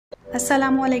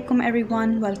Assalamualaikum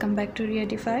everyone, welcome back to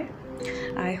Reatify.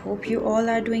 I hope you all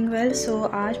are doing well. सो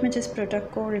आज मैं जिस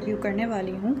product को review करने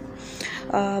वाली हूँ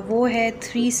वो है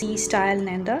 3C style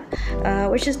नेंदा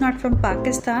which is not from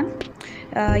Pakistan.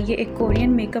 ये एक कोरियन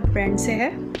मेकअप ब्रांड से है.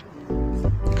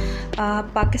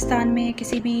 पाकिस्तान में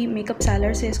किसी भी मेकअप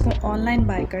सेलर से इसको ऑनलाइन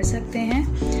बाय कर सकते हैं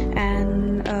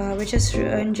and which is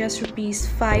in just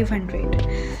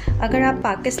 ₹500. अगर आप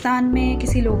पाकिस्तान में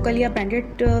किसी लोकल या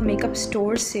ब्रांडेड मेकअप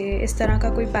स्टोर से इस तरह का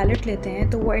कोई पैलेट लेते हैं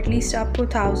तो वो एटलीस्ट आपको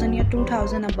 1000 या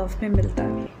 2000 अबव में मिलता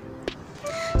है.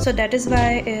 सो दैट इज़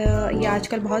वाई ये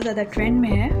आजकल बहुत ज़्यादा ट्रेंड में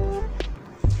है.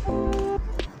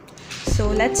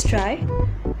 So let's try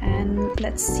and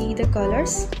let's see the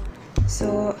colours. So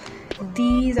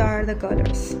these are the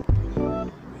colors.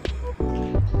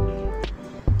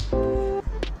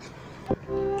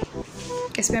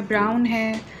 इसमें ब्राउन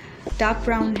है, डार्क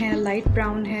ब्राउन है, लाइट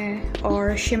ब्राउन है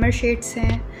और शिमर शेड्स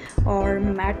हैं और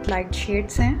मैट लाइट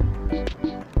शेड्स हैं.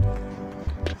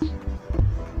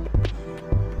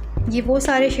 ये वो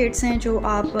सारे शेड्स हैं जो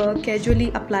आप कैजुअली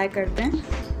अप्लाई करते हैं.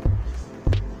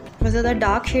 बहुत ज़्यादा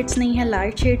डार्क शेड्स नहीं है,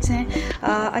 लाइट शेड्स हैं.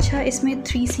 अच्छा, इसमें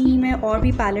 3C में और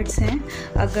भी पैलेट्स हैं.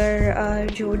 अगर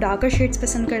जो डार्कर शेड्स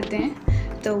पसंद करते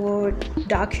हैं तो वो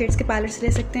डार्क शेड्स के पैलेट्स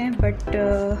ले सकते हैं. But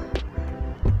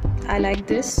I like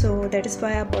this, so that is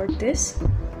why I bought this.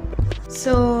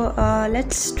 So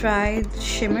let's try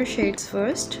shimmer shades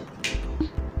first.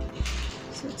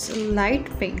 So its light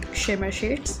pink shimmer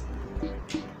shades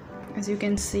as you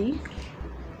can see.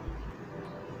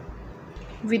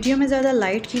 Video में ज़्यादा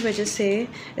light की वजह से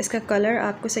इसका कलर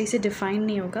आपको सही से डिफ़ाइन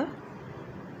नहीं होगा.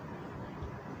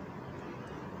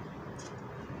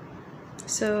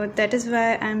 So that is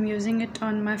why I am using it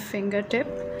on my finger tip.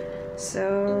 So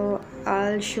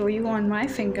I will show you on my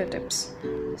finger tips.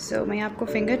 सो मैं आपको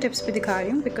फिंगर टिप्स पे दिखा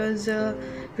रही हूँ बिकॉज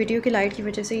वीडियो की लाइट की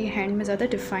वजह से ये हैंड में ज़्यादा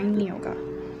डिफ़ाइन नहीं होगा.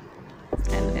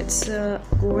 And it's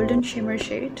golden shimmer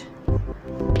shade.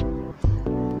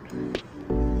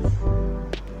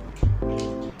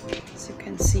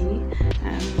 See,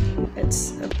 and it's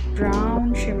a brown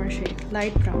shimmer shade,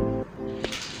 light brown,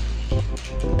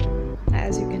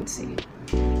 as you can see.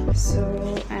 So,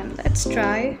 and let's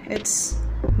try its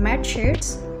matte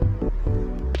shades.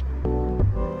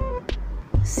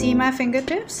 See my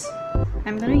fingertips?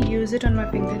 I'm gonna use it on my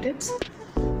fingertips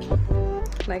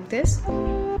like this,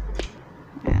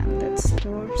 and that's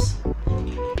towards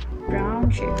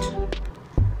brown shade.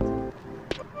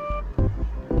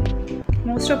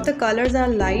 Most of the colors are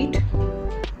light.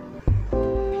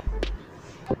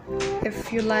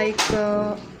 If you like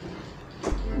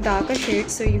darker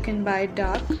shades, so you can buy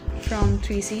dark from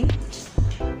 3C.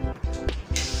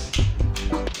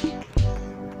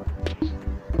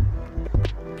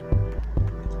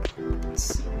 It's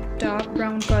dark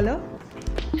brown color,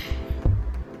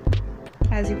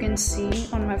 as you can see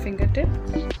on my fingertip.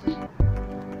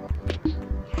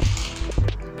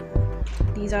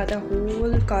 These are the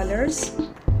whole colors.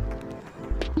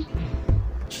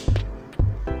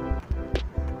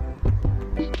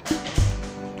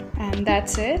 And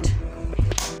that's it.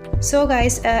 So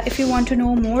guys, if you want to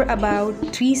know more about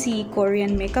 3C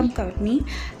Korean makeup company,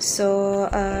 so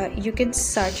you can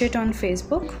search it on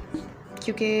Facebook,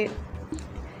 क्योंकि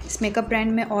इस makeup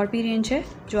brand में और भी range है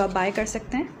जो आप bye कर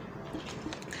सकते हैं.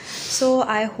 So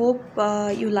I hope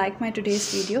you like my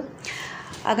today's video.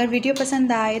 अगर वीडियो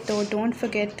पसंद आए तो don't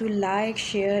forget to like,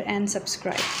 share and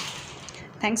subscribe.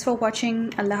 Thanks for watching.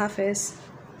 अल्लाह हाफिज़.